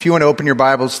If you want to open your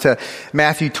Bibles to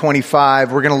Matthew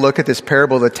 25, we're going to look at this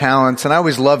parable of the talents. And I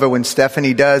always love it when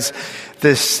Stephanie does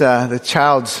this, the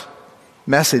child's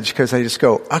message, because I just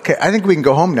go, okay, I think we can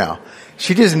go home now.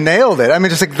 She just nailed it. I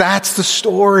mean, just like, that's the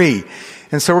story.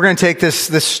 And so we're going to take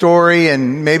this story,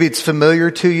 and maybe it's familiar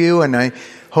to you, and I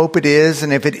hope it is.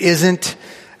 And if it isn't,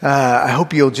 I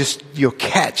hope you'll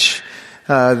catch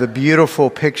the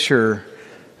beautiful picture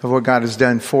of what God has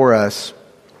done for us.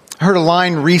 I heard a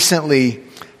line recently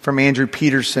from Andrew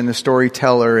Peterson, a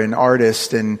storyteller and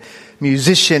artist and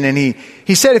musician. And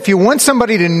he said, if you want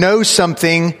somebody to know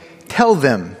something, tell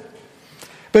them.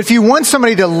 But if you want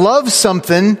somebody to love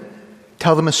something,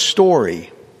 tell them a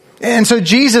story. And so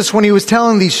Jesus, when he was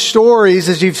telling these stories,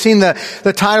 as you've seen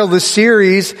the title of the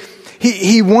series,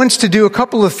 he wants to do a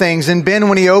couple of things. And Ben,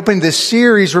 when he opened this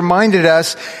series, reminded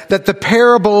us that the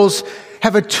parables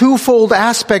have a twofold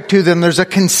aspect to them. There's a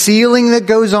concealing that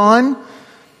goes on,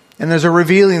 and there's a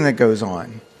revealing that goes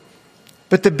on.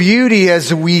 But the beauty,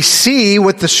 as we see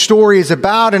what the story is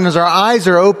about, and as our eyes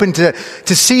are open to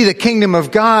see the kingdom of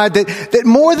God, that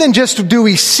more than just do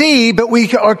we see, but we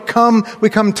come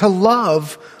to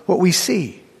love what we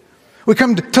see. We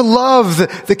come to love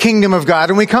the kingdom of God,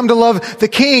 and we come to love the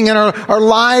King, and our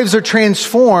lives are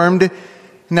transformed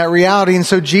in that reality. And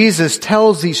so Jesus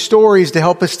tells these stories to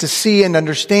help us to see and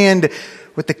understand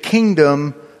what the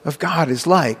kingdom of God is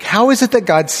like. How is it that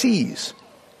God sees?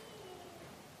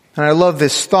 And I love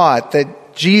this thought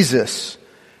that Jesus,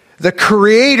 the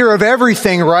creator of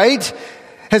everything, right,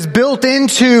 has built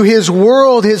into his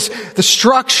world, the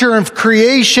structure of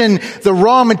creation, the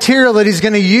raw material that he's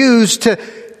going to use to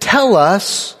tell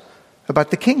us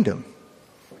about the kingdom.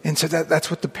 And so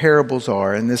that's what the parables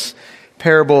are. And this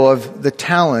parable of the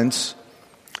talents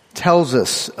tells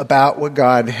us about what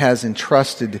God has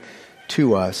entrusted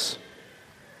to us.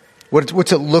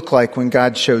 What's it look like when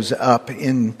God shows up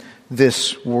in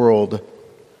this world?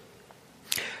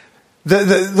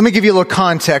 Let me give you a little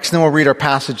context, and then we'll read our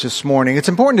passage this morning. It's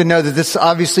important to know that this is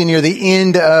obviously near the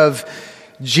end of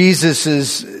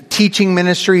Jesus' teaching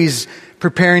ministry. He's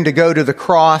preparing to go to the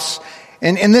cross.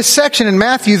 And in this section in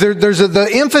Matthew, the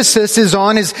emphasis is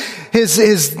on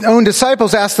his own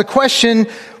disciples ask the question,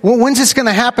 well, when's this going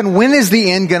to happen? When is the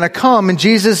end going to come? And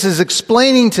Jesus is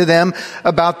explaining to them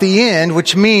about the end,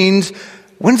 which means,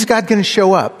 when's God going to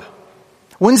show up?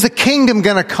 When's the kingdom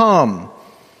going to come?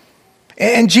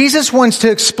 And Jesus wants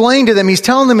to explain to them, he's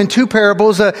telling them in two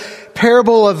parables, a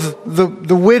parable of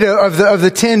the widow, of the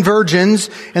 10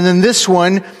 virgins, and then this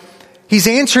one, he's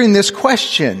answering this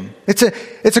question.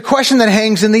 It's a question that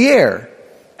hangs in the air.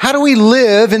 How do we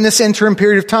live in this interim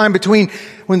period of time between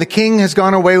when the king has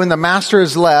gone away, when the master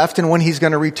has left, and when he's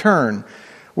going to return?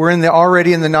 We're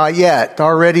already in the not yet,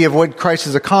 already of what Christ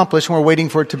has accomplished, and we're waiting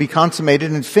for it to be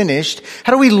consummated and finished.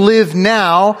 How do we live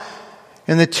now?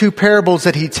 And the two parables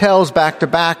that he tells back to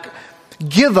back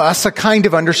give us a kind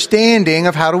of understanding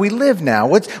of how do we live now?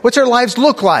 What's our lives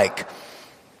look like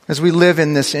as we live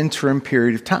in this interim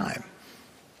period of time?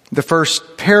 The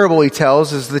first parable he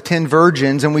tells is the 10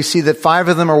 virgins, and we see that 5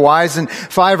 of them are wise and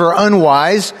 5 are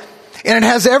unwise. And it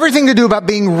has everything to do about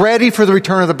being ready for the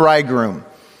return of the bridegroom.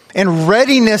 And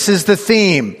readiness is the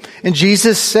theme. And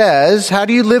Jesus says, how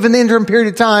do you live in the interim period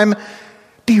of time?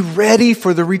 Be ready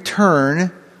for the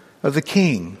return of the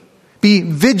King. Be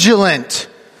vigilant.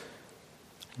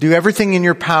 Do everything in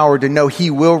your power to know he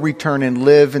will return, and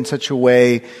live in such a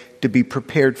way to be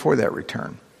prepared for that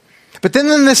return. But then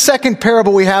in the second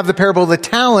parable, we have the parable of the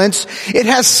talents. It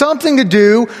has something to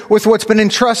do with what's been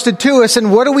entrusted to us.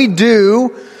 And what do we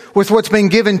do with what's been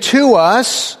given to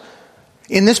us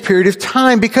in this period of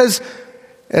time? Because,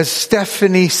 as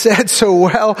Stephanie said so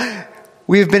well,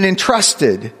 we have been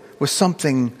entrusted with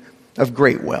something of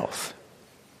great wealth,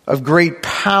 of great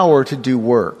power to do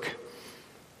work.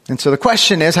 And so the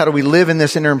question is, how do we live in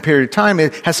this interim period of time?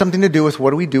 It has something to do with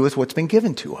what do we do with what's been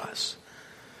given to us.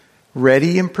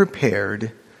 Ready and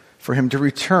prepared for him to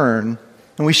return.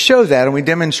 And we show that and we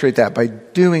demonstrate that by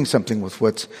doing something with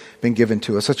what's been given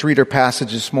to us. Let's read our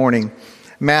passage this morning.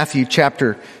 Matthew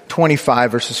chapter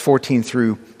 25, verses 14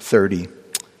 through 30.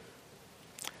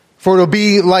 For it will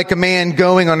be like a man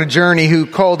going on a journey who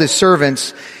called his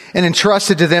servants and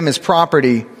entrusted to them his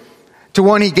property. To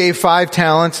one he gave 5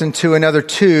 talents, and to another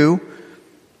 2,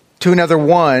 to another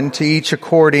 1, to each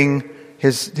according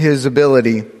his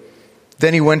ability.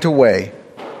 Then he went away.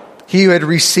 He who had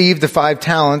received the 5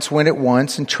 talents went at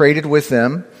once and traded with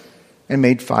them and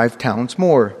made 5 talents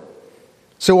more.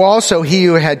 So also he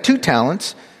who had 2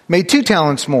 talents made 2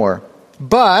 talents more.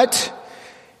 But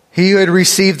he who had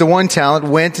received the 1 talent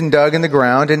went and dug in the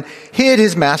ground and hid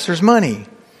his master's money.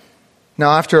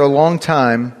 Now after a long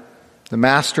time, The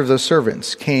master of those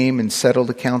servants came and settled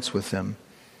accounts with them.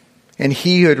 And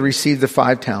he who had received the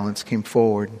 5 talents came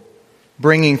forward,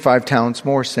 bringing 5 talents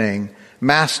more, saying,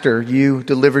 Master, you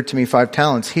delivered to me 5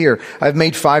 talents. Here, I've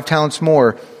made 5 talents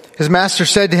more. His master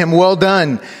said to him, Well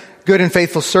done, good and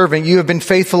faithful servant. You have been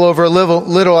faithful over a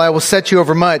little. I will set you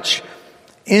over much.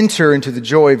 Enter into the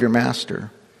joy of your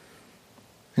master.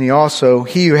 And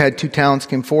he who had 2 talents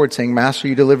came forward, saying, Master,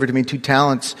 you delivered to me 2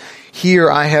 talents.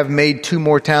 Here I have made 2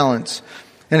 more talents.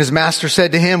 And his master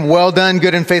said to him, Well done,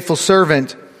 good and faithful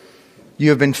servant. You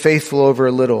have been faithful over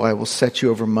a little. I will set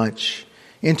you over much.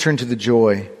 Enter into the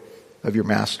joy of your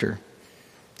master.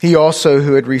 He also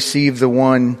who had received the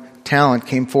 1 talent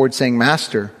came forward, saying,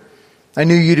 Master, I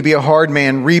knew you to be a hard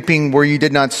man, reaping where you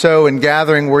did not sow and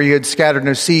gathering where you had scattered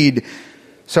no seed.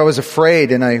 So I was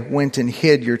afraid, and I went and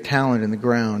hid your talent in the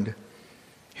ground.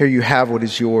 Here you have what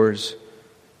is yours.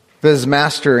 But his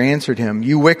master answered him,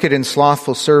 You wicked and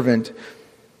slothful servant,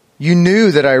 you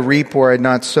knew that I reap where I had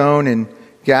not sown and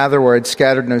gather where I had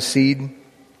scattered no seed.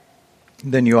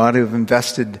 Then you ought to have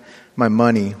invested my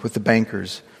money with the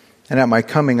bankers, and at my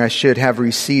coming I should have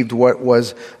received what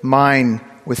was mine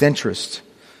with interest.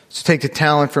 So take the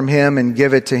talent from him and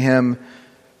give it to him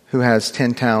who has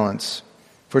 10 talents.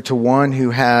 For to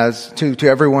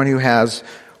everyone who has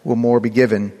will more be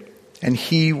given, and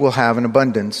he will have an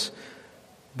abundance.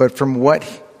 But from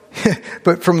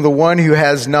the one who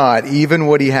has not, even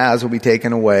what he has will be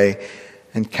taken away.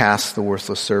 And cast the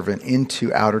worthless servant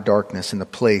into outer darkness, in the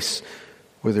place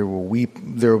where there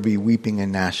will be weeping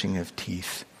and gnashing of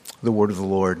teeth. The word of the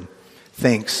Lord.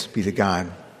 Thanks be to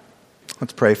God.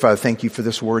 Let's pray. Father, thank you for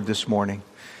this word this morning,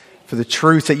 for the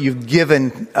truth that you've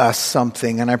given us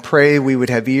something. And I pray we would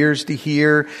have ears to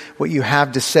hear what you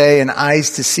have to say and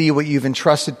eyes to see what you've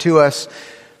entrusted to us,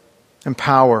 and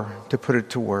power to put it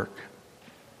to work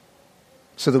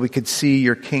so that we could see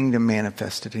your kingdom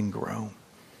manifested and grow.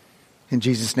 In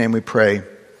Jesus' name we pray.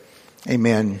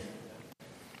 Amen.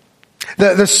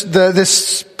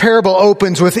 This parable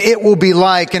opens with "it will be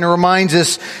like," and it reminds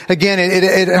us again.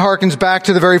 It harkens back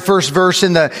to the very first verse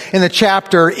in the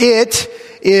chapter. It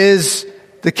is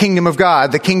the kingdom of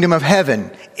God, the kingdom of heaven.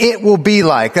 It will be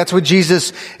like. That's what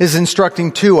Jesus is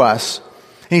instructing to us,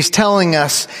 and he's telling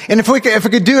us. And if we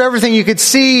could do everything, you could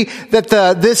see that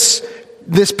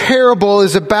this parable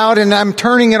is about, and I'm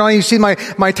turning it on. You see,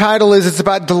 my title is, it's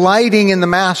about delighting in the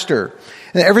master.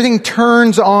 And everything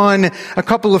turns on a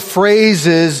couple of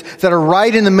phrases that are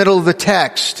right in the middle of the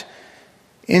text.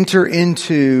 Enter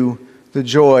into the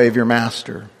joy of your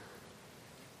master.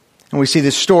 And we see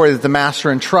this story that the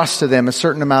master entrusts to them a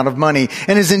certain amount of money.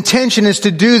 And his intention is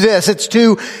to do this. It's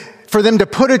for them to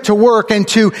put it to work and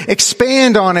to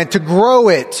expand on it, to grow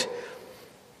it.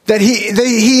 That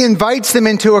he invites them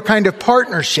into a kind of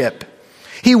partnership.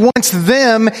 He wants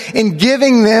them, in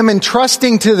giving them and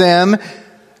trusting to them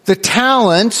the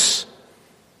talents.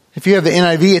 If you have the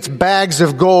NIV, it's bags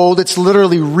of gold. It's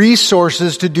literally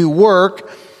resources to do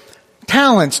work.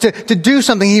 Talents, to do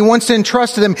something. He wants to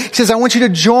entrust to them. He says, I want you to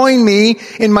join me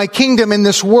in my kingdom in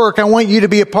this work. I want you to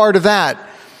be a part of that.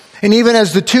 And even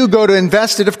as the two go to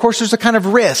invest it, of course there's a kind of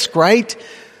risk, right?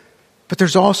 But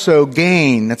there's also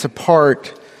gain that's a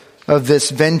part of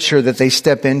this venture that they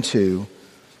step into.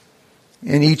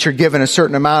 And each are given a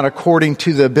certain amount according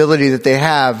to the ability that they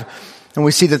have. And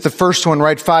we see that the first one,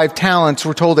 right, 5 talents,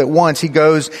 we're told at once, he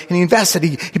goes and he invests it.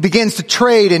 He begins to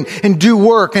trade and do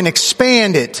work and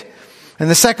expand it. And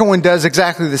the second one does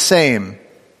exactly the same.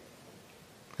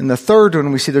 And the third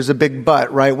one, we see there's a big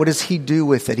but, right? What does he do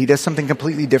with it? He does something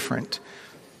completely different.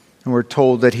 And we're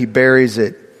told that he buries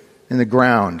it in the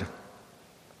ground.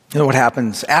 You know what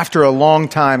happens? After a long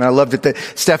time, and I love that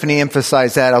Stephanie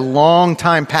emphasized that, a long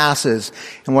time passes,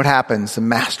 and what happens? The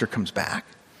master comes back.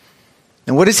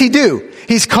 And what does he do?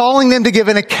 He's calling them to give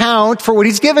an account for what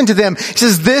he's given to them. He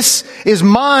says, this is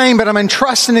mine, but I'm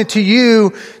entrusting it to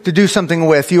you to do something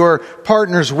with. You are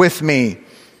partners with me.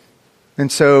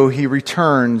 And so he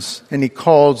returns and he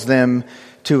calls them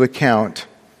to account.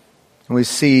 And we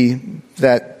see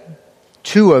that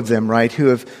 2 of them, right, who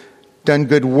have done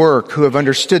good work, who have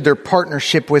understood their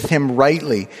partnership with him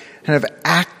rightly and have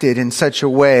acted in such a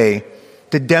way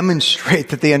to demonstrate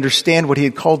that they understand what he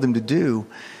had called them to do,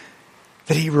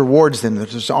 that he rewards them, that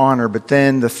there's honor. But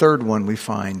then the third one we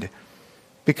find,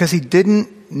 because he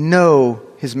didn't know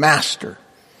his master.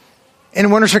 And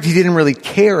in one respect, he didn't really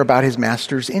care about his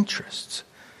master's interests.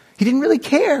 He didn't really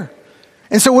care.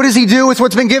 And so what does he do with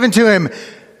what's been given to him?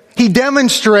 He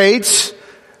demonstrates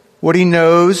what he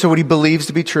knows or what he believes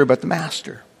to be true about the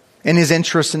master and his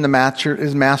interest in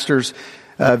his master's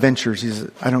ventures. He says,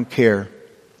 I don't care.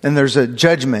 And there's a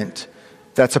judgment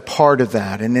that's a part of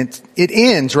that. And it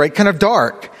ends, right, kind of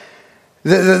dark.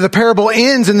 The parable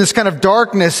ends in this kind of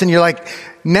darkness, and you're like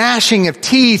gnashing of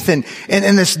teeth and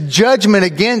this judgment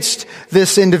against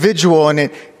this individual, and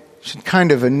it should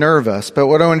kind of unnerve us. But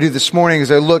what I want to do this morning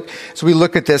is as we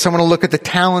look at this, I want to look at the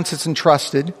talents that's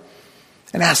entrusted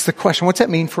and ask the question, what's that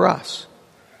mean for us?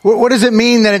 What does it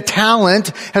mean that a talent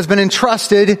has been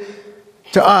entrusted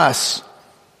to us?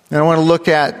 And I want to look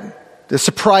at the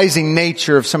surprising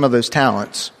nature of some of those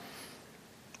talents.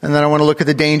 And then I want to look at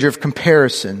the danger of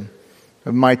comparison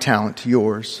of my talent to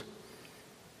yours.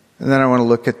 And then I want to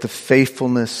look at the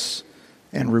faithfulness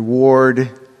and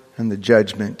reward and the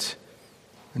judgment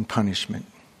and punishment.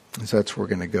 And so that's where we're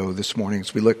going to go this morning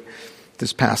as we look at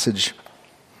this passage.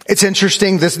 It's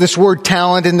interesting, this word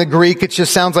talent in the Greek, it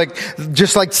sounds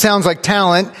like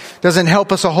talent. Doesn't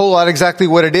help us a whole lot exactly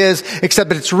what it is, except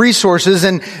that it's resources.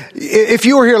 And if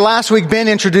you were here last week, Ben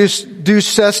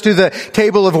introduced us to the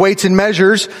table of weights and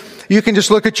measures. You can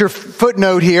just look at your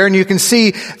footnote here and you can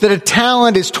see that a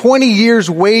talent is 20 years'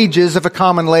 wages of a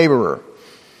common laborer.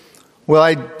 Well,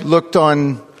 I looked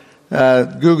on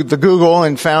Google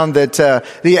and found that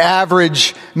the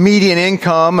average median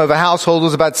income of a household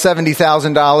was about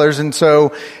 $70,000. And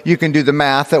so you can do the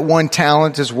math that one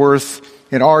talent is worth,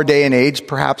 in our day and age,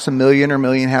 perhaps $1 million or $1.5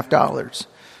 million.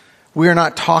 We are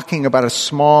not talking about a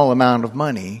small amount of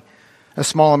money, a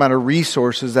small amount of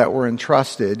resources that were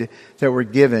entrusted, that were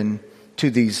given to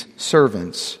these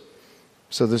servants.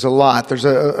 So there's a lot. There's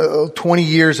 20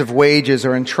 years of wages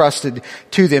are entrusted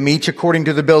to them, each according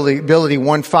to the ability,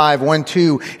 1 5, 1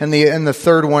 2, and the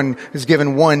third one is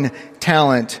given 1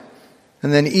 talent.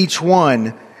 And then each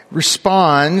one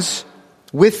responds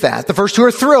with that. The first two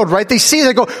are thrilled, right? They see,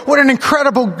 they go, what an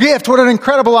incredible gift, what an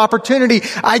incredible opportunity.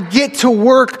 I get to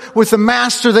work with the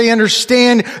master. They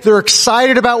understand, they're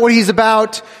excited about what he's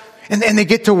about, and they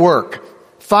get to work.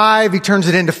 5, he turns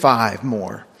it into 5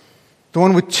 more. The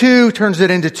one with 2 turns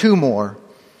it into 2 more.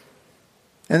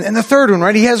 And the third one,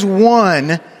 right? He has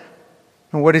 1.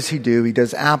 And what does he do? He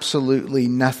does absolutely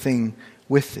nothing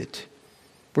with it.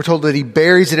 We're told that he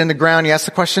buries it in the ground. He asks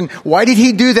the question, why did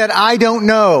he do that? I don't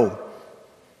know.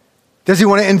 Does he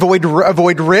want to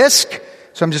avoid risk?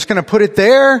 So I'm just going to put it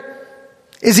there.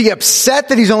 Is he upset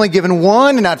that he's only given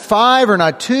 1 and not 5 or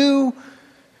not 2?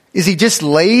 Is he just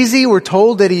lazy? We're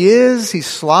told that he is. He's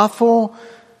slothful.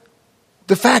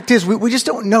 The fact is, we just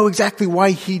don't know exactly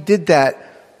why he did that.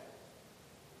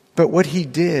 But what he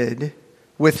did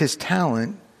with his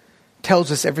talent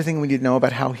tells us everything we need to know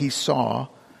about how he saw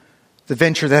the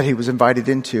venture that he was invited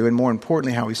into, and more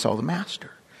importantly, how he saw the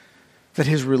master. That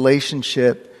his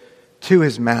relationship to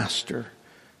his master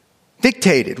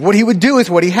dictated what he would do with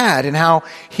what he had and how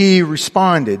he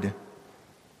responded.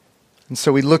 And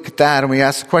so we look at that and we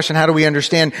ask the question, how do we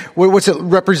understand? What's it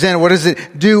represent? What does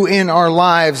it do in our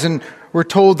lives? And we're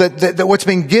told that what's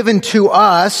been given to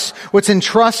us, what's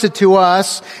entrusted to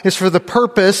us, is for the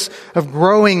purpose of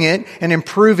growing it and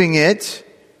improving it,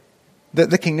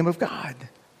 the kingdom of God.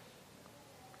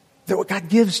 That what God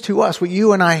gives to us, what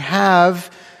you and I have,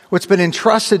 what's been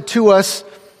entrusted to us,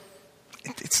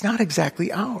 it's not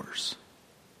exactly ours.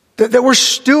 That we're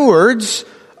stewards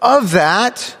of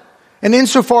that. And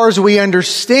insofar as we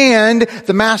understand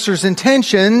the master's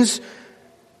intentions,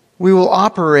 we will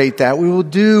operate that. We will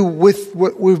do with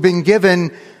what we've been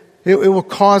given. It will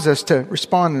cause us to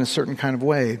respond in a certain kind of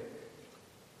way.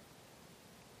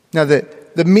 Now, the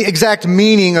exact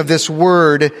meaning of this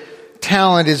word,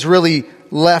 talent, is really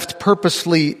left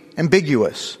purposely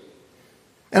ambiguous.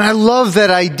 And I love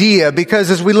that idea, because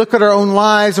as we look at our own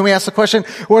lives and we ask the question,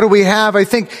 what do we have? I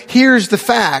think here's the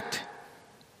fact.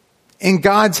 In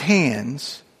God's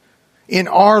hands, in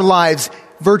our lives,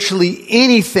 virtually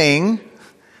anything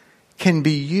can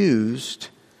be used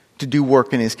to do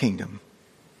work in his kingdom.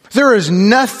 There is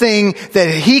nothing that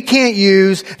he can't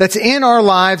use that's in our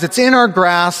lives, that's in our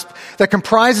grasp, that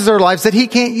comprises our lives, that he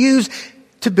can't use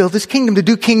to build his kingdom, to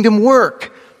do kingdom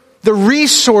work. The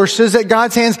resources at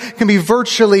God's hands can be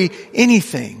virtually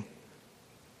anything.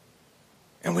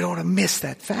 And we don't want to miss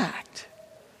that fact,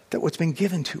 that what's been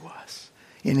given to us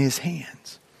in his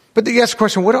hands. But you ask the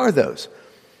question, what are those?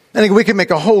 I think we can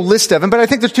make a whole list of them, but I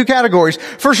think there's 2 categories.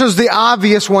 First is the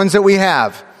obvious ones that we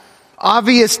have.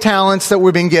 Obvious talents that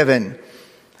we've been given.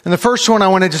 And the first one I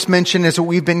want to just mention is that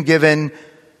we've been given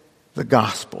the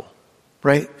gospel,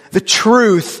 right? The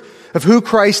truth of who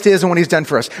Christ is and what he's done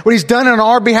for us. What he's done on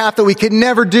our behalf that we could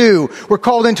never do. We're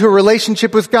called into a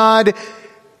relationship with God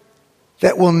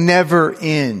that will never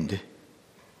end.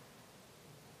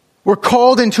 We're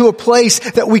called into a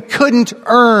place that we couldn't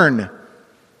earn.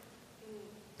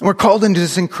 And we're called into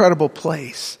this incredible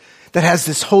place that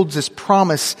holds this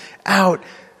promise out.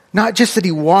 Not just that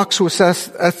he walks with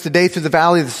us today through the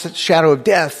valley of the shadow of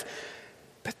death,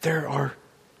 but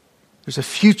there's a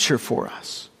future for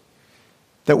us.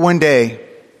 That one day,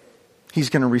 he's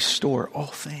going to restore all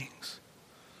things.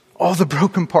 All the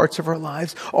broken parts of our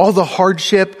lives, all the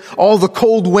hardship, all the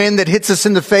cold wind that hits us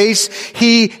in the face,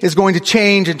 he is going to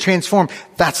change and transform.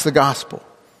 That's the gospel.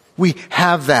 We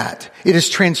have that. It has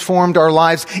transformed our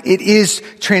lives. It is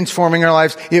transforming our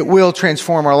lives. It will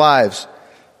transform our lives.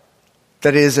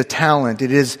 That is a talent.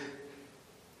 It is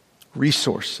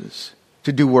resources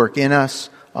to do work in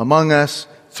us, among us,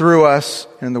 through us,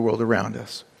 and in the world around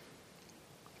us.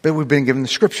 But we've been given the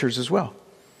scriptures as well.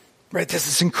 Right, this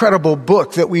is incredible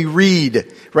book that we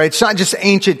read, right? It's not just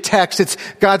ancient text, it's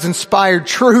God's inspired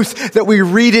truth that we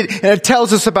read it, and it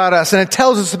tells us about us, and it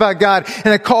tells us about God,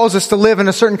 and it calls us to live in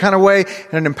a certain kind of way,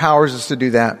 and it empowers us to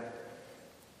do that.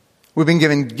 We've been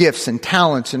given gifts and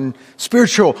talents and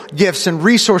spiritual gifts and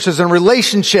resources and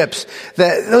relationships.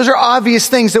 Those are obvious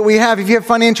things that we have. If you have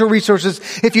financial resources,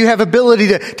 if you have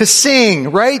ability to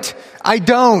sing, right? I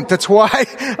don't. That's why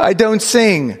I don't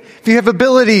sing. If you have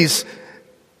abilities,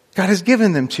 God has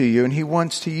given them to you, and he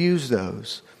wants to use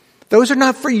those. Those are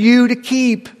not for you to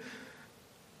keep.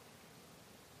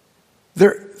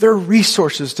 They're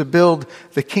resources to build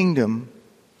the kingdom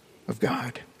of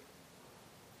God.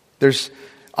 There's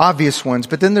obvious ones,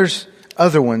 but then there's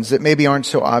other ones that maybe aren't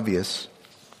so obvious.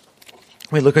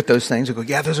 We look at those things and go,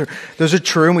 yeah, those are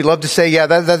true, and we love to say, yeah,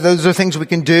 those are things we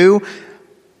can do.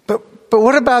 But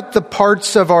what about the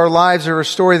parts of our lives or a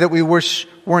story that we wish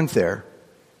weren't there?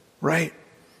 Right?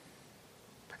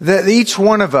 That each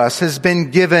one of us has been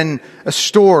given a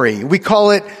story. We call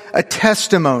it a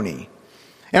testimony.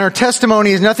 And our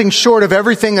testimony is nothing short of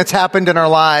everything that's happened in our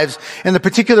lives and the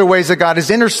particular ways that God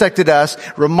has intersected us,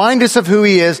 remind us of who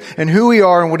he is and who we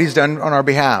are and what he's done on our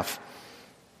behalf.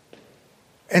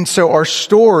 And so our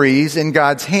stories in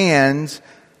God's hands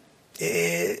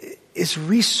is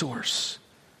resource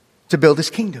to build his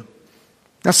kingdom.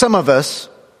 Now, some of us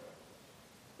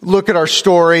look at our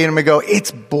story and we go,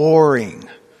 it's boring.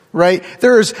 Right?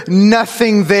 There's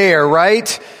nothing there,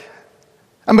 right?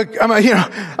 I'm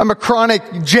a chronic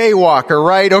jaywalker,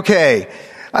 right? Okay.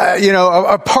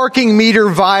 A parking meter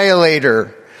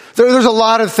violator. There's a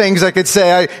lot of things I could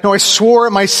say. I swore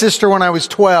at my sister when I was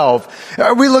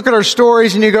 12. We look at our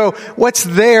stories and you go, what's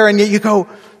there? And yet you go,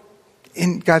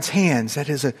 in God's hands, that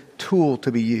is a tool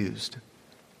to be used.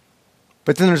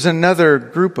 But then there's another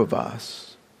group of us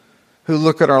who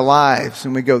look at our lives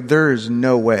and we go, there is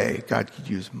no way God could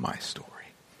use my story.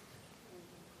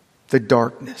 The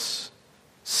darkness,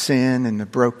 sin, and the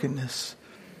brokenness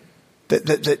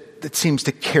that seems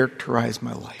to characterize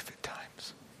my life at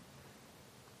times.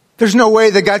 There's no way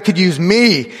that God could use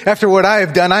me after what I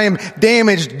have done. I am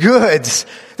damaged goods.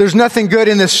 There's nothing good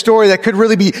in this story that could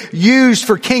really be used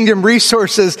for kingdom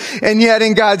resources. And yet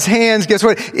in God's hands, guess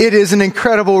what? It is an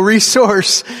incredible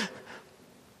resource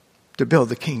to build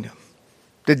the kingdom.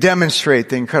 To demonstrate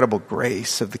the incredible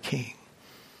grace of the King.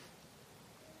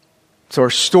 So our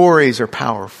stories are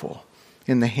powerful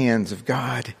in the hands of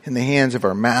God, in the hands of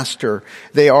our Master.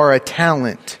 They are a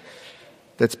talent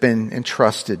that's been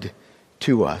entrusted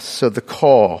to us. So the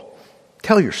call,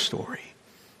 tell your story.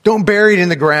 Don't bury it in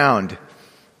the ground,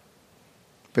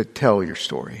 but tell your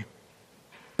story.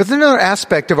 But there's another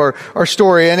aspect of our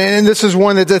story, and this is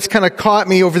one that's kind of caught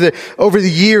me over the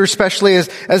years, especially as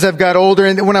I've got older.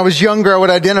 And when I was younger, I would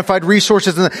identify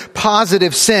resources in the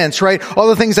positive sense, right? All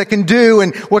the things I can do,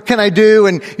 and what can I do?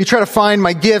 And you try to find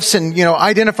my gifts, and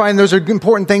identifying those are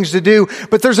important things to do.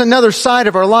 But there's another side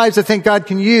of our lives I think God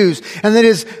can use, and that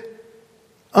is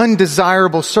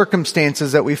undesirable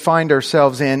circumstances that we find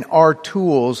ourselves in are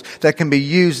tools that can be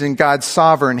used in God's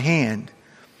sovereign hand.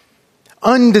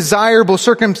 Undesirable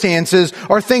circumstances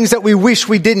are things that we wish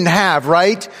we didn't have,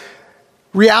 right?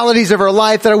 Realities of our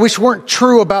life that I wish weren't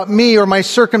true about me or my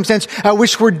circumstance. I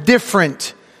wish were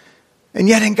different. And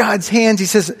yet in God's hands, he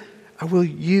says, I will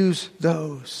use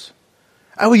those.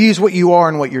 I will use what you are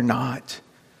and what you're not.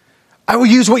 I will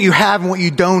use what you have and what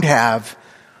you don't have.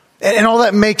 And all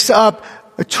that makes up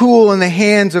a tool in the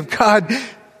hands of God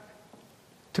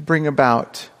to bring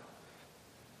about,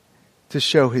 to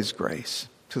show his grace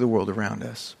to the world around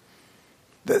us.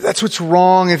 That's what's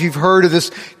wrong. If you've heard of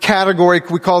this category,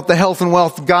 we call it the health and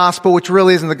wealth gospel, which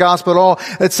really isn't the gospel at all.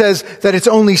 It says that it's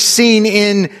only seen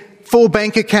in full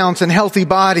bank accounts and healthy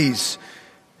bodies.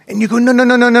 And you go,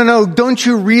 no. Don't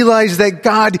you realize that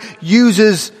God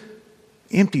uses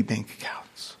empty bank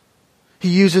accounts? He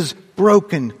uses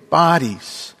broken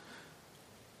bodies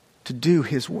to do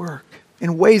his work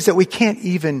in ways that we can't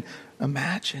even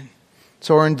imagine.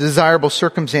 So our undesirable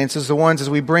circumstances, the ones as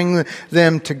we bring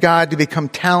them to God to become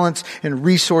talents and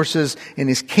resources in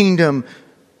His kingdom,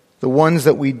 the ones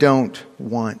that we don't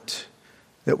want,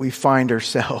 that we find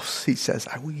ourselves, He says,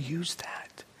 I will use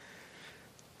that.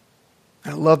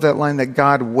 I love that line that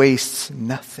God wastes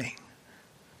nothing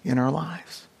in our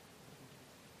lives.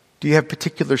 Do you have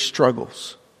particular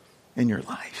struggles in your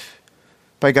life?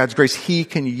 By God's grace, He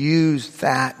can use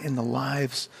that in the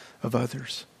lives of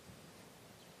others.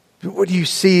 What do you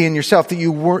see in yourself that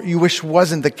you wish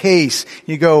wasn't the case?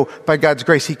 You go, by God's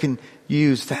grace, He can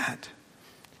use that.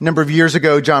 A number of years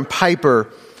ago, John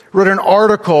Piper wrote an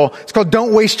article. It's called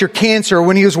Don't Waste Your Cancer.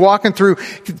 When he was walking through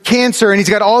cancer, and he's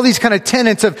got all these kind of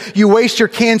tenets of you waste your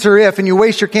cancer if, and you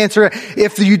waste your cancer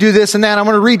if you do this and that. I'm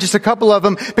going to read just a couple of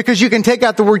them because you can take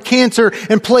out the word cancer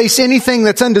and place anything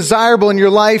that's undesirable in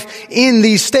your life in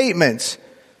these statements.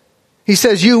 He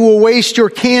says, you will waste your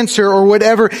cancer or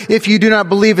whatever if you do not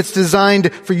believe it's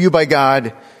designed for you by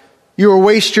God. You will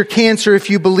waste your cancer if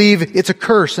you believe it's a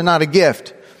curse and not a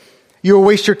gift. You will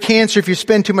waste your cancer if you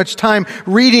spend too much time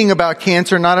reading about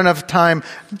cancer, not enough time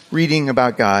reading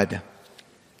about God.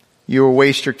 You will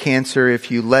waste your cancer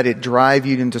if you let it drive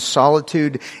you into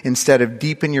solitude instead of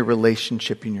deepen your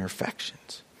relationship and your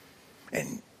affections.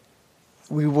 And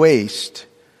we waste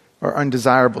our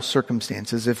undesirable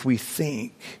circumstances if we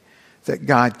think that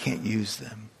God can't use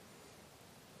them.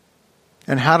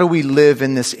 And how do we live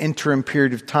in this interim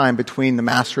period of time between the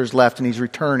Master has left and He's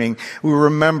returning? We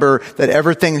remember that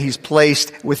everything He's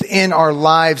placed within our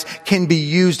lives can be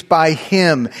used by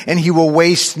Him, and He will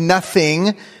waste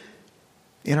nothing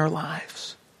in our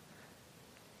lives.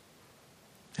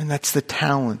 And that's the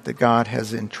talent that God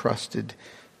has entrusted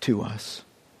to us.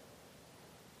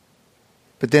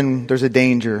 But then there's a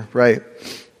danger, right?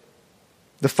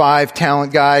 The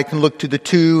 5-talent guy can look to the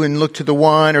 2 and look to the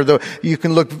 1, or you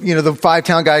can look, the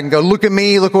 5-talent guy can go, look at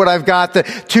me, look what I've got. The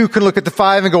 2 can look at the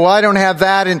 5 and go, well, I don't have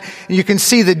that. And you can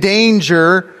see the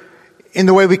danger in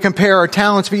the way we compare our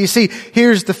talents. But you see,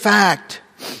 here's the fact.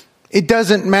 It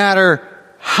doesn't matter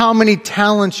how many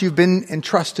talents you've been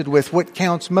entrusted with. What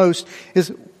counts most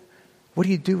is, what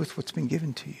do you do with what's been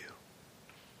given to you?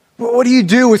 What do you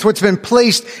do with what's been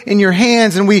placed in your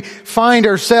hands? And we find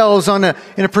ourselves in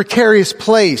a precarious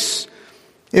place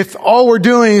if all we're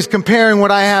doing is comparing what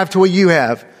I have to what you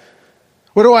have.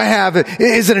 What do I have?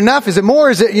 Is it enough? Is it more?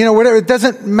 Is it, whatever? It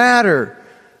doesn't matter.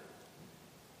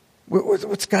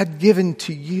 What's God given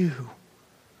to you?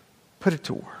 Put it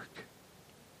to work.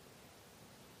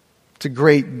 It's a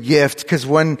great gift, because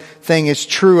one thing is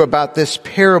true about this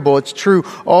parable. It's true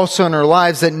also in our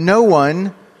lives that no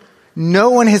one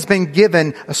has been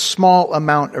given a small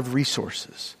amount of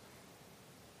resources.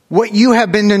 What you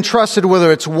have been entrusted,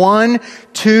 whether it's 1,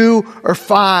 2, or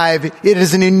 5, it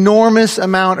is an enormous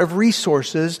amount of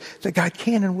resources that God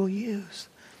can and will use.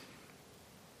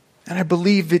 And I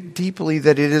believe it deeply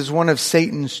that it is one of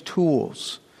Satan's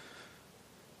tools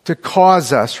to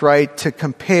cause us, right, to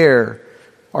compare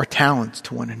our talents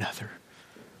to one another.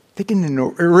 They didn't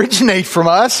originate from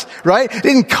us, right? It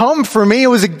didn't come from me. It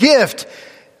was a gift.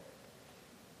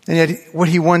 And yet what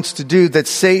he wants to do, that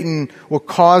Satan will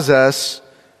cause us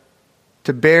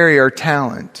to bury our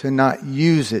talent and not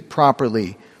use it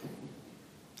properly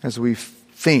as we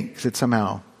think that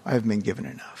somehow I have been given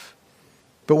enough.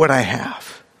 But what I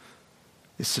have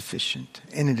is sufficient,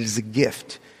 and it is a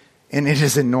gift, and it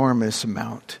is an enormous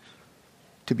amount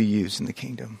to be used in the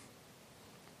kingdom.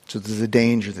 So there's a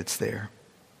danger that's there.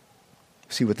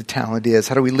 See what the talent is.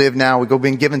 How do we live now? We go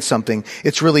being given something.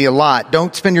 It's really a lot.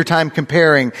 Don't spend your time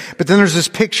comparing. But then there's this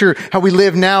picture, how we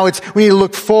live now. We need to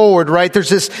look forward, right? There's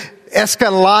this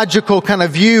eschatological kind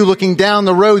of view looking down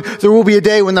the road. There will be a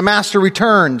day when the Master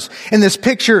returns. And this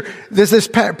picture, this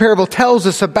parable tells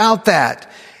us about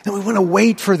that. And we want to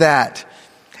wait for that.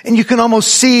 And you can almost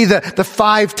see the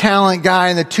 5-talent guy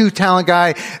and the 2-talent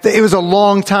guy. It was a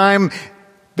long time,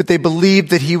 but they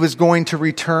believed that he was going to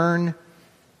return.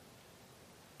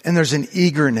 And there's an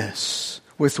eagerness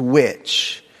with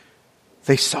which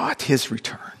they sought his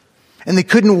return. And they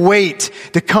couldn't wait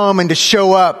to come and to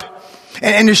show up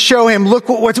and to show him, look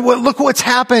what's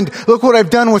happened. Look what I've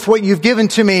done with what you've given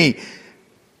to me.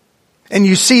 And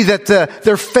you see that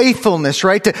their faithfulness,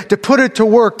 right? To put it to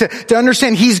work, to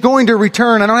understand he's going to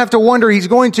return. I don't have to wonder he's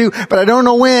going to, but I don't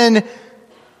know when.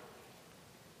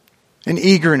 An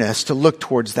eagerness to look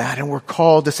towards that. And we're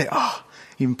called to say,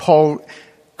 even Paul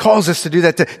calls us to do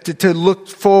that, to look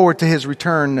forward to his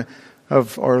return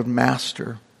of our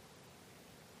Master.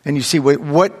 And you see,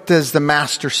 what does the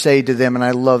Master say to them? And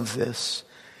I love this.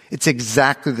 It's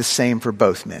exactly the same for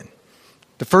both men.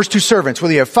 The first two servants,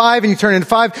 whether you have 5 and you turn into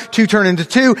 5, 2 turn into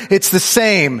 2, it's the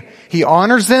same. He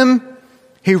honors them,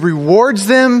 he rewards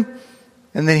them,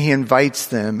 and then he invites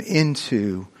them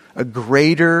into a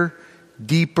greater,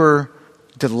 deeper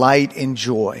delight and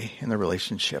joy in the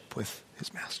relationship with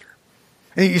his master.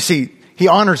 And you see, he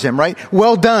honors him, right?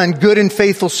 Well done, good and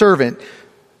faithful servant.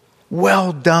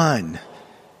 Well done.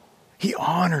 He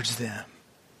honors them.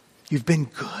 You've been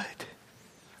good.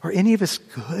 Are any of us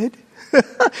good?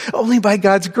 Only by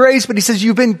God's grace, but he says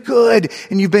you've been good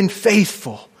and you've been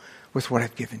faithful with what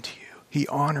I've given to you. He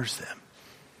honors them.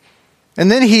 And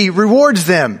then he rewards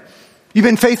them. You've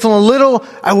been faithful in a little,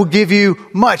 I will give you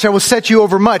much. I will set you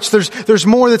over much. There's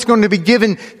more that's going to be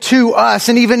given to us.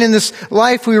 And even in this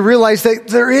life, we realize that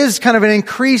there is kind of an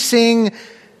increasing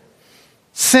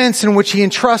sense in which he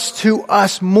entrusts to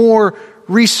us more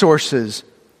resources.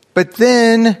 But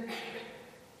then,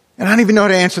 and I don't even know how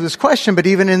to answer this question, but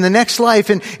even in the next life,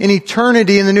 in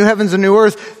eternity, in the new heavens and new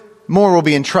earth, more will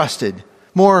be entrusted.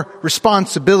 More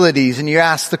responsibilities. And you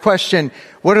ask the question,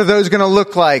 what are those going to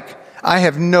look like? I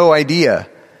have no idea.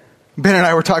 Ben and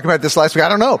I were talking about this last week. I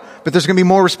don't know. But there's going to be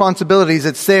more responsibilities.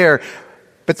 It's there.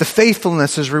 But the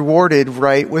faithfulness is rewarded,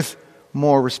 right, with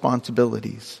more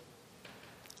responsibilities.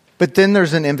 But then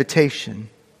there's an invitation.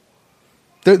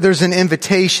 There's an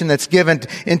invitation that's given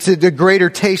into the greater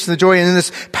taste of the joy. And in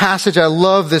this passage, I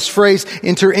love this phrase,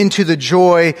 enter into the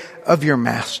joy of your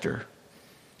master.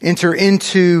 Enter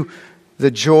into the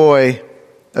joy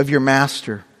of your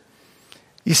master.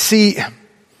 You see,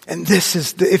 and this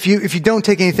is, if you don't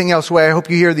take anything else away, I hope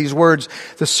you hear these words.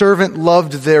 The servant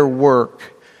loved their work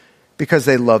because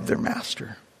they loved their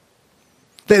master.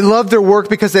 They loved their work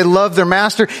because they loved their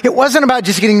master. It wasn't about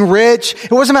just getting rich.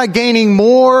 It wasn't about gaining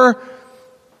more.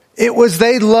 It was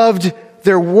they loved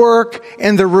their work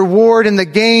and the reward and the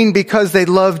gain because they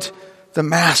loved the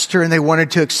master and they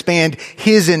wanted to expand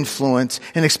his influence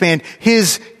and expand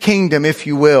his kingdom, if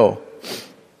you will.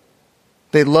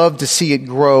 They loved to see it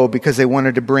grow because they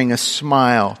wanted to bring a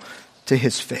smile to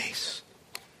his face.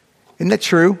 Isn't that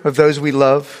true of those we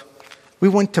love? We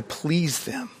want to please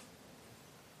them.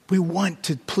 We want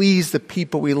to please the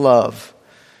people we love.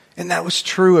 And that was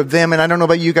true of them. And I don't know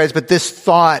about you guys, but this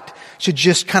thought should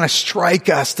just kind of strike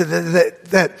us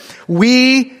that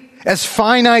we, as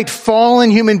finite, fallen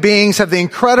human beings, have the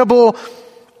incredible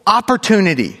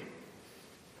opportunity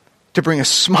to bring a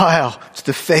smile to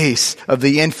the face of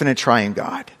the infinite triune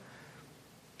God.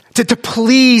 To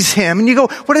please him. And you go,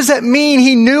 what does that mean?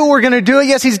 He knew we're going to do it.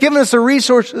 Yes, he's given us the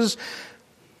resources.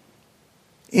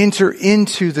 Enter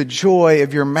into the joy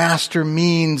of your master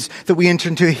means that we enter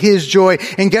into his joy.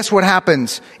 And guess what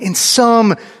happens? In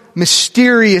some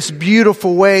mysterious,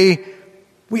 beautiful way,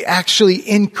 we actually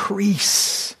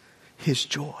increase his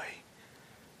joy.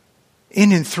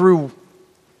 In and through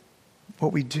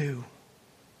what we do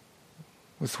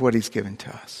with what he's given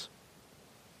to us.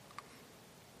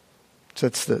 So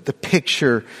that's the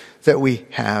picture that we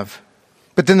have.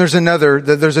 But then there's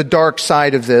a dark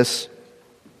side of this.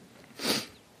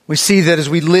 We see that as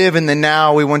we live in the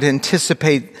now, we want to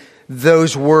anticipate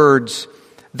those words,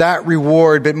 that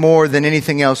reward, but more than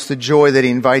anything else, the joy that he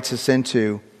invites us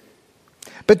into.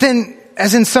 But then,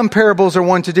 as in some parables are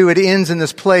wont to do, it ends in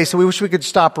this place. So we wish we could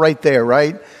stop right there,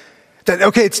 right? That,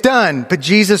 okay, it's done. But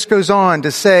Jesus goes on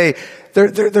to say,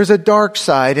 there's a dark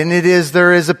side, and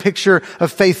there is a picture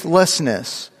of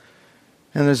faithlessness.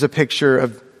 And there's a picture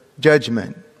of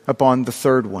judgment upon the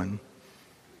third one.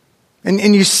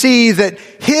 And you see that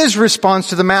his response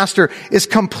to the master is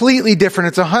completely different.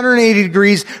 It's 180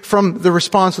 degrees from the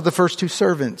response of the first two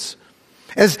servants.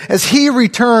 As he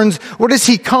returns, what does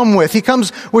he come with? He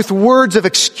comes with words of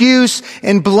excuse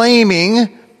and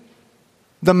blaming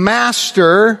the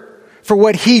master for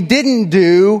what he didn't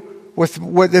do with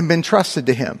what had been trusted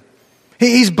to him.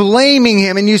 He's blaming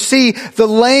him, and you see the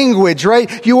language,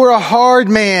 right? You were a hard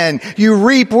man. You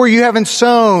reap where you haven't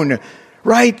sown,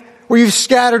 right? Where you've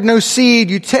scattered no seed,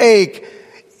 you take.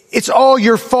 It's all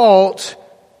your fault.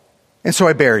 And so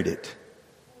I buried it.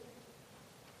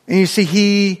 And you see,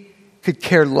 he could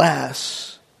care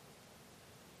less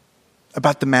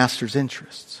about the master's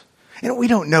interests. And we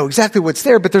don't know exactly what's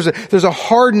there, but there's a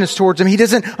hardness towards him. He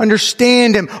doesn't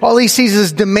understand him. All he sees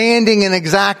is demanding and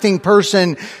exacting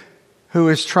person who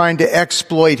is trying to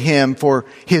exploit him for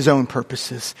his own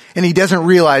purposes. And he doesn't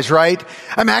realize, right?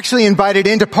 I'm actually invited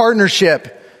into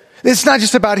partnership. It's not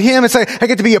just about him. It's like I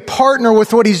get to be a partner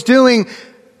with what he's doing.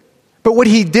 But what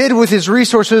he did with his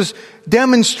resources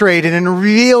demonstrated and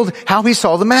revealed how he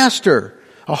saw the master.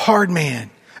 A hard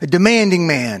man, a demanding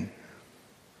man.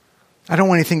 I don't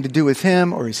want anything to do with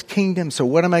him or his kingdom. So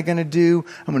what am I going to do?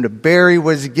 I'm going to bury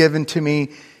what is given to me.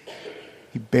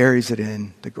 he buries it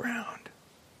in the ground.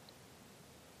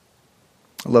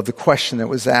 I love the question that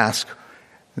was asked.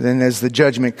 Then as the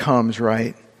judgment comes,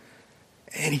 right?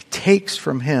 And he takes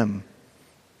from him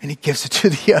and he gives it to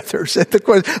the others. And the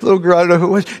little girl, I don't know who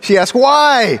it was, she asked,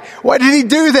 why? Why did he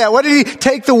do that? Why did he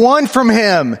take the one from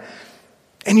him?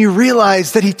 And you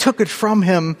realize that he took it from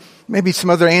him. Maybe some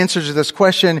other answers to this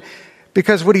question,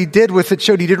 because what he did with it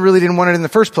showed he really didn't want it in the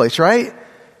first place, right?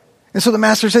 And so the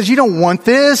master says, you don't want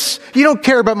this. You don't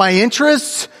care about my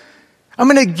interests. I'm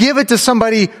going to give it to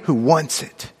somebody who wants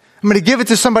it. I'm going to give it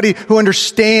to somebody who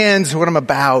understands what I'm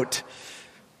about.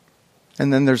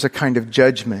 And then there's a kind of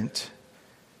judgment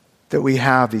that we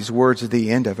have, these words at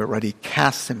the end of it, right? He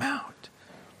casts him out.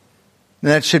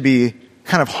 And that should be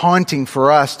kind of haunting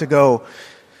for us to go,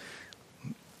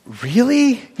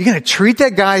 really? You're going to treat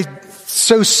that guy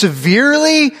so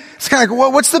severely? It's kind of like,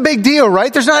 well, what's the big deal,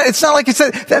 right? It's not like it's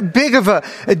that big of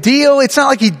a deal. It's not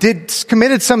like he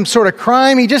committed some sort of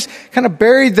crime. He just kind of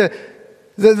buried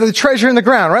the treasure in the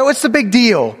ground, right? What's the big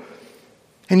deal?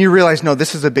 And you realize, no,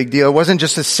 this is a big deal. It wasn't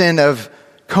just a sin of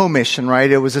commission,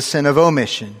 right? It was a sin of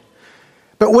omission.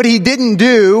 But what he didn't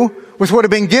do with what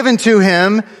had been given to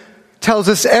him tells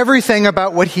us everything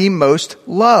about what he most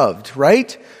loved,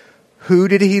 right? Who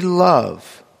did he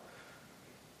love?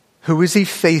 Who is he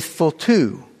faithful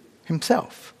to?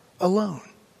 Himself, alone.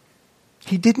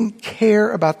 He didn't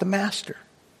care about the master.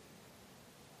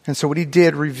 And so what he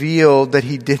did revealed that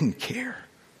he didn't care,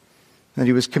 that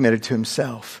he was committed to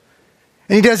himself.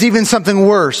 And he does even something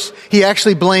worse. He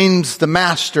actually blames the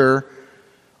master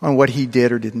on what he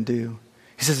did or didn't do.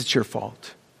 He says it's your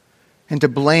fault. And to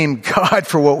blame God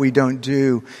for what we don't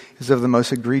do is of the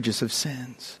most egregious of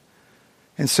sins.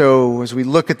 And so as we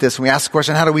look at this and we ask the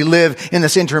question, how do we live in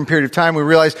this interim period of time? We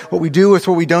realize what we do with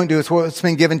what we don't do with what's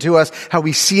been given to us. How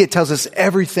we see it tells us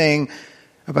everything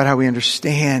about how we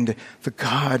understand the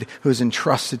God who has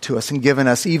entrusted to us and given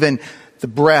us even the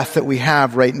breath that we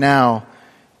have right now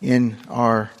in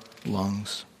our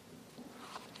lungs.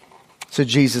 So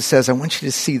Jesus says, I want you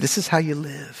to see this is how you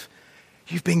live.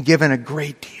 You've been given a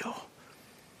great deal.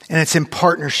 And it's in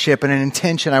partnership and an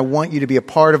intention. I want you to be a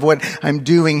part of what I'm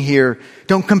doing here.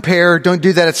 Don't compare. Don't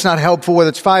do that. It's not helpful. Whether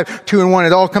it's 5, 2, and 1,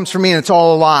 it all comes from me and it's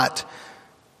all a lot.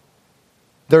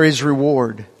 There is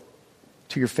reward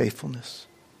to your faithfulness.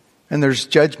 And there's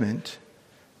judgment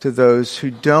to those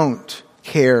who don't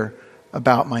care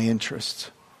about my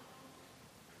interests.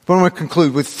 But I want to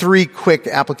conclude with 3 quick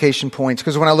application points,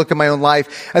 because when I look at my own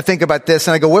life, I think about this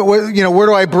and I go, where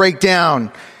do I break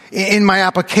down in my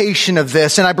application of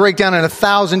this? And I break down in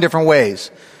 1,000 different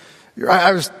ways.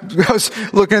 I was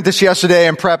looking at this yesterday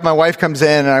and prep. My wife comes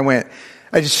in and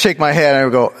I just shake my head and I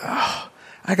go,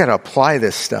 I got to apply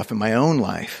this stuff in my own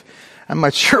life. I'm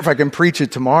not sure if I can preach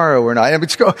it tomorrow or not.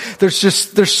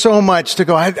 There's so much to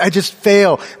go. I just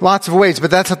fail lots of ways, but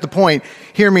that's not the point.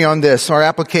 Hear me on this. Our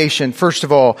application, first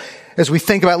of all, as we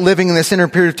think about living in this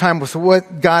interim period of time with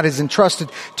what God has entrusted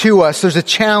to us, there's a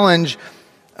challenge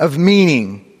of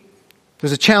meaning.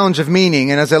 There's a challenge of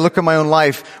meaning. And as I look at my own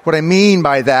life, what I mean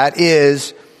by that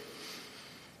is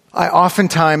I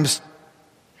oftentimes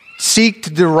seek to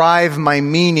derive my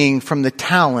meaning from the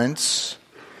talents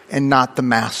and not the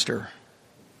master.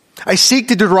 I seek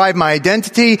to derive my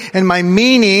identity and my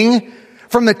meaning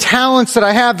from the talents that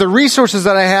I have, the resources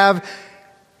that I have,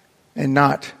 and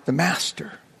not the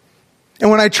master.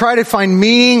 And when I try to find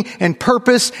meaning and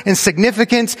purpose and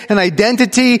significance and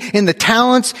identity in the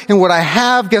talents and what I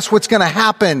have, guess what's going to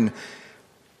happen?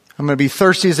 I'm going to be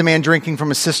thirsty as a man drinking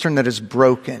from a cistern that is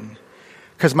broken.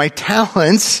 Because my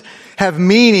talents have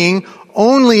meaning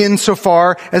only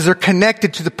insofar as they're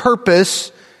connected to the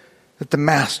purpose that the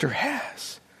master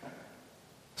has.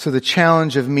 So the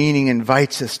challenge of meaning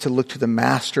invites us to look to the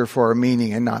master for our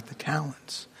meaning and not the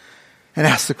talents. And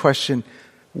ask the question,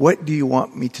 what do you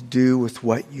want me to do with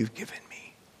what you've given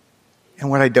me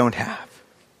and what I don't have?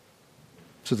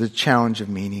 So the challenge of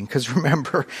meaning, because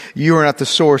remember, you are not the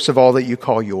source of all that you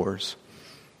call yours.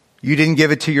 You didn't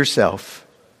give it to yourself.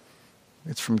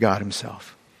 It's from God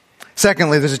himself.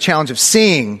 Secondly, there's a challenge of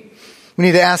seeing. We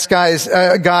need to ask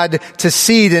God to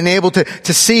see, to enable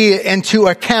to see and to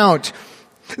account.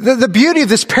 The beauty of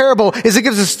this parable is it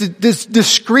gives us this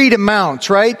discrete amounts,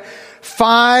 right?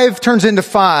 5 turns into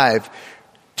 5.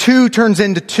 2 turns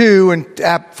into 2 and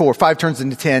 4. 5 turns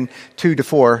into 10. 2 to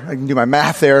 4. I can do my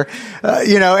math there.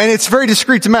 And it's very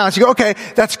discrete amounts. You go, okay,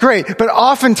 that's great. But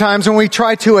oftentimes when we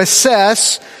try to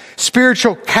assess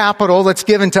spiritual capital that's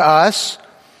given to us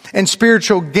and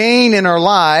spiritual gain in our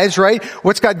lives, right?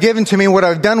 What's God given to me and what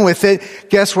I've done with it,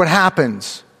 guess what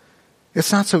happens?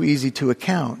 It's not so easy to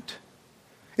account.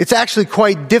 It's actually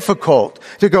quite difficult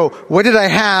to go, what did I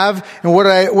have and what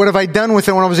have I done with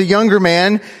it? When I was a younger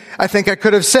man, I think I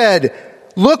could have said,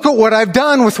 look at what I've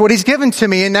done with what he's given to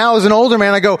me. And now as an older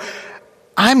man, I go,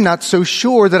 I'm not so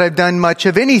sure that I've done much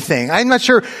of anything. I'm not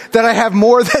sure that I have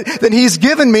more than he's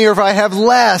given me or if I have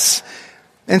less.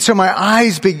 And so my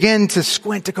eyes begin to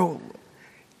squint to go,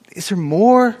 is there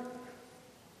more?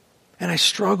 And I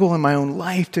struggle in my own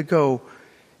life to go,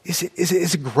 is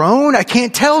it grown? I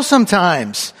can't tell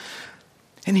sometimes.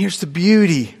 And here's the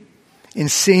beauty in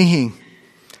seeing.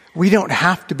 We don't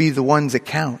have to be the ones that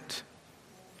count.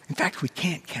 In fact, we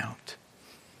can't count.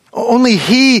 Only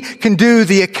He can do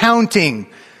the accounting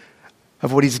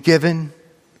of what He's given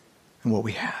and what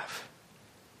we have.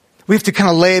 We have to kind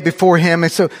of lay it before Him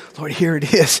and so, Lord, here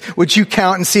it is. Would you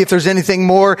count and see if there's anything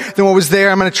more than what was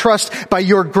there? I'm going to trust by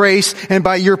your grace and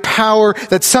by your power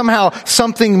that somehow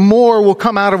something more will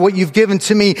come out of what you've given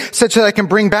to me such that I can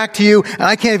bring back to you and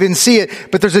I can't even see it.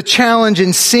 But there's a challenge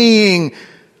in seeing.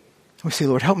 We say,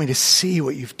 Lord, help me to see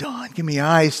what you've done. Give me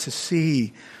eyes to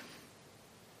see.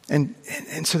 And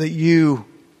so that you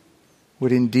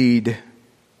would indeed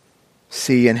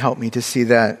see and help me to see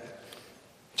that.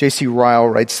 J.C. Ryle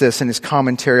writes this in his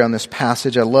commentary on this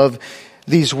passage. I love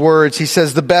these words. He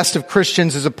says, the best of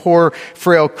Christians is a poor,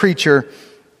 frail creature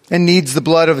and needs the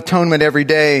blood of atonement every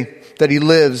day that he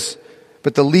lives.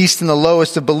 But the least and the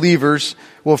lowest of believers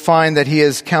will find that he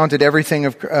has counted everything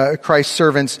of Christ's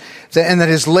servants and that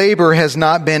his labor has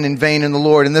not been in vain in the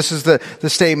Lord. And this is the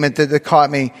statement that caught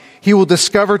me. He will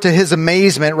discover to his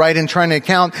amazement, right, in trying to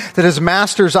account, that his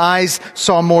master's eyes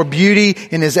saw more beauty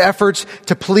in his efforts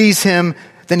to please him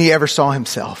than he ever saw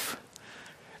himself.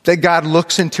 That God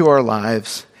looks into our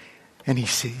lives and he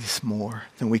sees more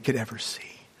than we could ever see.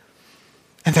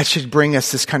 And that should bring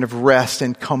us this kind of rest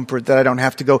and comfort that I don't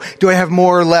have to go, do I have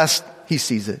more or less? He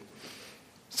sees it.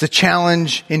 It's a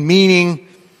challenge in meaning.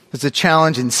 It's a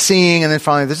challenge in seeing. And then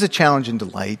finally, there's a challenge in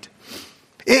delight.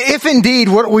 If indeed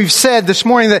what we've said this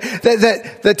morning,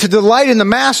 that to delight in the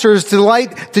Master is to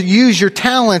delight to use your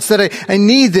talents, that I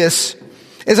need this.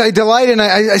 As I delight and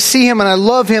I see Him and I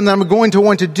love Him, that I'm going to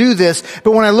want to do this.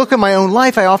 But when I look at my own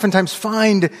life, I oftentimes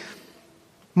find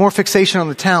more fixation on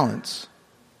the talents.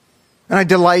 And I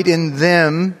delight in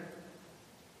them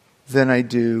than I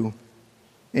do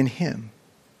in Him.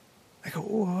 I go,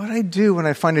 what do I do when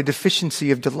I find a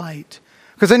deficiency of delight?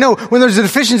 Because I know when there's a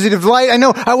deficiency of delight, I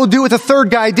know I will do what the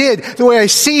third guy did. The way I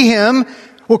see Him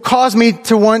will cause me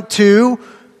to want to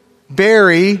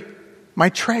bury my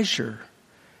treasure.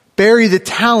 Bury the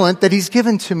talent that He's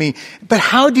given to me. But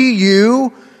how do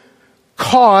you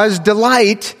cause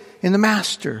delight in the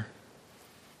Master?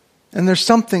 And there's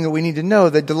something that we need to know,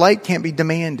 that delight can't be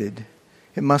demanded.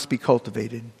 It must be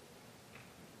cultivated.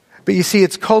 But you see,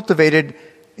 it's cultivated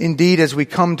indeed as we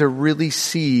come to really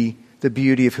see the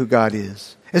beauty of who God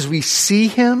is. As we see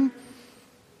Him,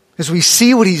 as we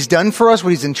see what He's done for us,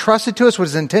 what He's entrusted to us, what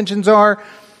His intentions are,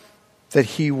 that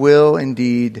He will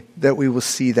indeed, that we will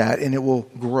see that and it will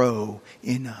grow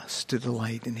in us to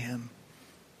delight in Him.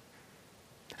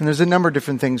 And there's a number of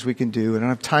different things we can do. I don't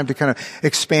have time to kind of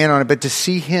expand on it, but to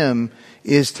see Him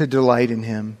is to delight in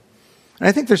Him. And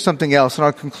I think there's something else, and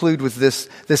I'll conclude with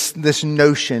this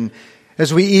notion.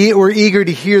 As we're eager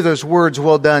to hear those words,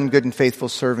 well done, good and faithful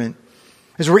servant.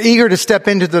 As we're eager to step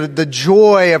into the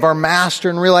joy of our Master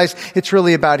and realize it's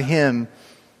really about Him.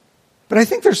 But I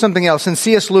think there's something else, and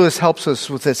C.S. Lewis helps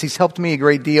us with this. He's helped me a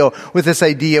great deal with this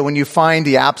idea when you find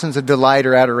the absence of delight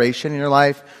or adoration in your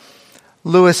life.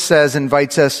 Lewis says,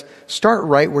 invites us, start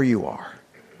right where you are.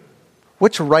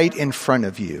 What's right in front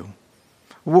of you?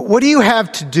 What do you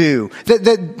have to do?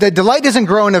 The delight doesn't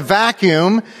grow in a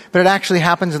vacuum, but it actually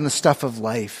happens in the stuff of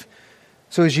life.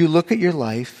 So as you look at your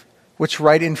life, what's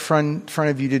right in front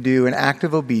of you to do, an act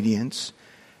of obedience,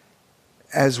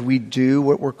 as we do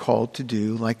what we're called to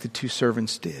do, like the two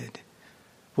servants did,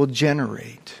 will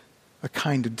generate a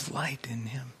kind of delight in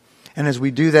Him. And as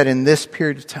we do that in this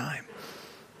period of time,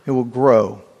 it will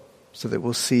grow so that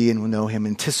we'll see and we'll know Him,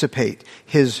 anticipate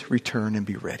His return and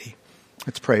be ready.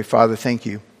 Let's pray. Father, thank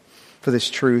you for this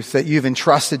truth that you've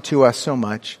entrusted to us so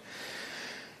much.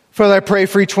 Father, I pray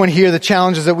for each one here, the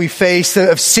challenges that we face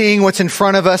of seeing what's in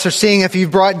front of us or seeing if you've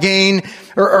brought gain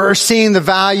or seeing the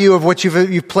value of what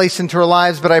you've placed into our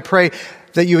lives. But I pray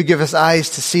that you would give us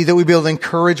eyes to see, that we'd be able to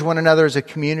encourage one another as a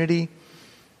community,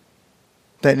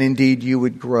 that indeed you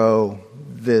would grow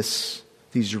these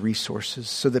resources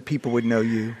so that people would know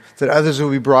you, that others will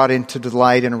be brought into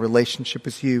delight in a relationship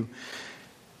with you,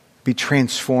 be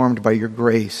transformed by your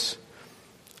grace.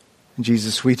 And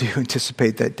Jesus, we do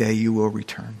anticipate that day you will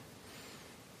return.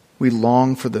 We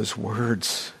long for those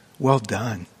words, well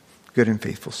done, good and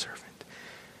faithful servant.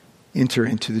 Enter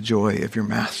into the joy of your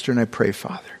master. And I pray,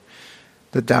 Father,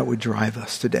 that would drive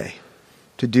us today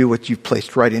to do what you've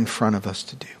placed right in front of us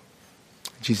to do.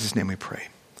 In Jesus' name we pray.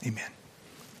 Amen.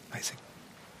 Isaac.